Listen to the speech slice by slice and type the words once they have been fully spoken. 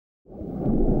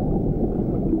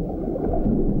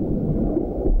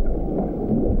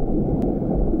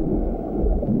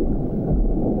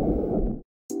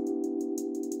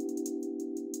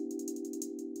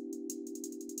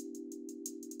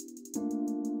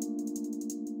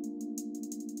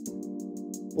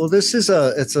Well,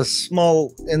 it's a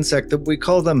small insect that we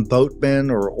call them boatmen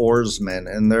or oarsmen,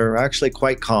 and they're actually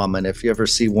quite common. If you ever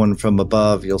see one from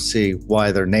above, you'll see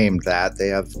why they're named that. They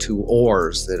have two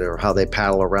oars that are how they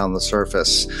paddle around the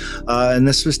surface. And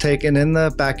this was taken in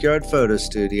the backyard photo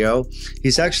studio.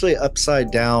 He's actually upside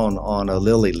down on a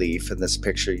lily leaf in this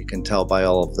picture. You can tell by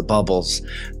all of the bubbles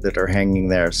that are hanging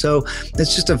there. So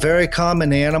it's just a very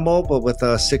common animal, but with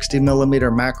a 60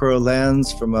 millimeter macro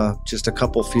lens from just a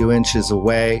couple few inches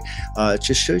away. It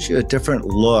just shows you a different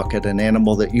look at an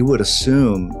animal that you would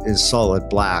assume is solid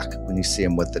black when you see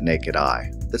him with the naked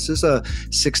eye. This is a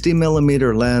 60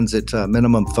 millimeter lens at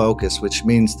minimum focus, which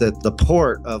means that the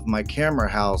port of my camera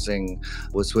housing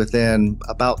was within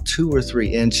about 2 or 3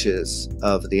 inches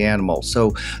of the animal.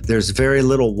 So there's very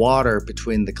little water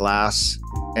between the glass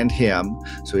and him.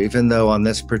 So even though on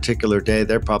this particular day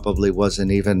there probably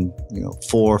wasn't even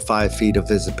 4 or 5 feet of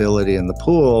visibility in the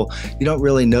pool, you don't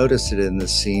really notice it in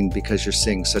this scene because you're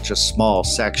seeing such a small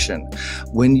section.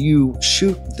 When you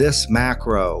shoot this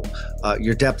macro,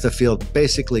 your depth of field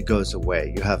basically goes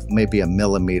away. You have maybe a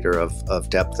millimeter of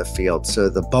depth of field. So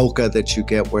the bokeh that you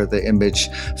get where the image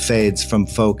fades from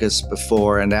focus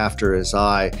before and after his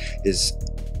eye is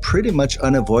pretty much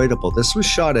unavoidable. This was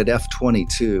shot at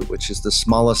f/22, which is the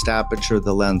smallest aperture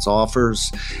the lens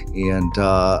offers, and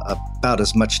about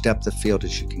as much depth of field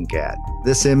as you can get.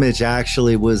 This image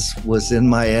actually was in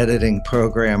my editing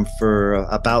program for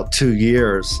about 2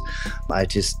 years. I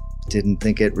just didn't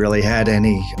think it really had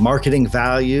any marketing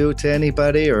value to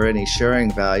anybody or any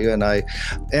sharing value. And I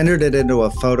entered it into a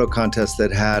photo contest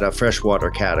that had a freshwater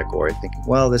category, thinking,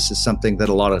 well, this is something that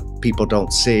a lot of people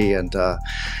don't see. And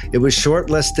it was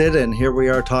shortlisted, and here we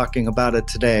are talking about it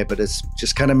today. But it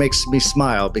just kind of makes me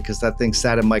smile because that thing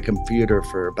sat in my computer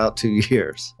for about 2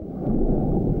 years.